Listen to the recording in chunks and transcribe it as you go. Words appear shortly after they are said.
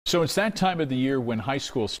So it's that time of the year when high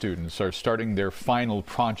school students are starting their final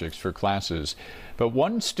projects for classes. But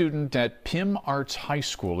one student at PiM Arts High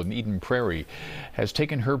School in Eden Prairie has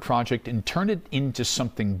taken her project and turned it into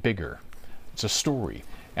something bigger. It's a story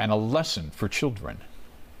and a lesson for children.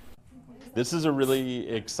 This is a really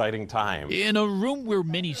exciting time. In a room where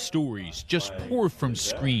many stories just pour from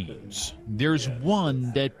screens, there's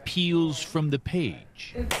one that peels from the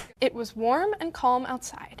page. It was warm and calm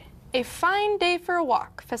outside. A fine day for a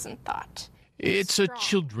walk, Pheasant thought. It's a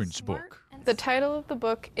children's book. The title of the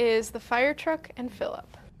book is The Fire Truck and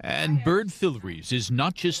Philip. And Bird Filreis is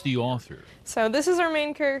not just the author. So this is our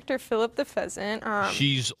main character, Philip the pheasant.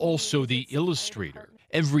 She's also the illustrator.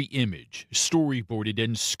 Every image, storyboarded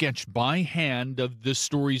and sketched by hand of the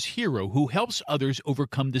story's hero who helps others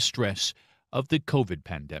overcome the stress of the COVID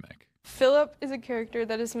pandemic. Philip is a character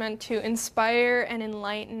that is meant to inspire and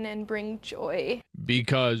enlighten and bring joy.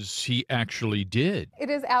 Because he actually did. It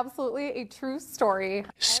is absolutely a true story.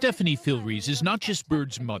 Stephanie Filreis is not just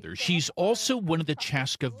Bird's mother. She's also one of the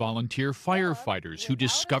Chaska volunteer firefighters who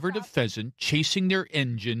discovered a pheasant chasing their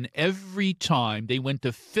engine every time they went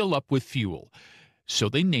to fill up with fuel. So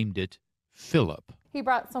they named it Philip. He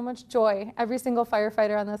brought so much joy. Every single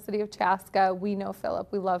firefighter in the city of Chaska, we know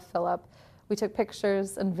Philip. We love Philip. We took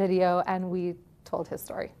pictures and video, and we told his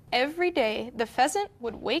story. Every day, the pheasant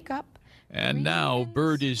would wake up. And now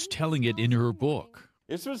Bird is telling it in her book.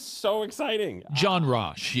 This was so exciting. John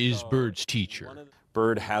Rosh is Bird's teacher.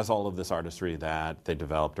 Bird has all of this artistry that they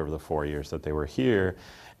developed over the 4 years that they were here,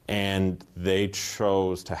 and they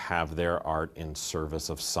chose to have their art in service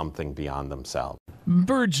of something beyond themselves.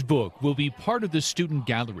 Bird's book will be part of the student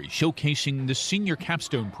gallery showcasing the senior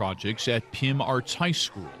capstone projects at PiM Arts High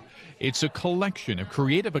School. It's a collection of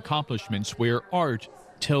creative accomplishments where art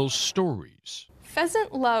tells stories.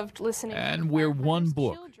 Pheasant loved listening. And where one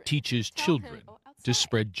book teaches children to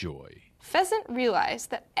spread joy. Pheasant realized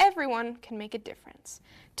that everyone can make a difference.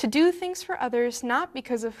 To do things for others not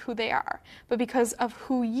because of who they are, but because of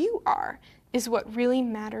who you are, is what really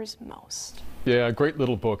matters most. Yeah, a great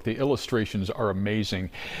little book. The illustrations are amazing.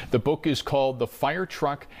 The book is called The Fire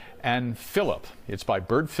Truck and Philip. It's by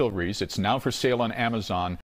Bird Filreis. It's now for sale on Amazon.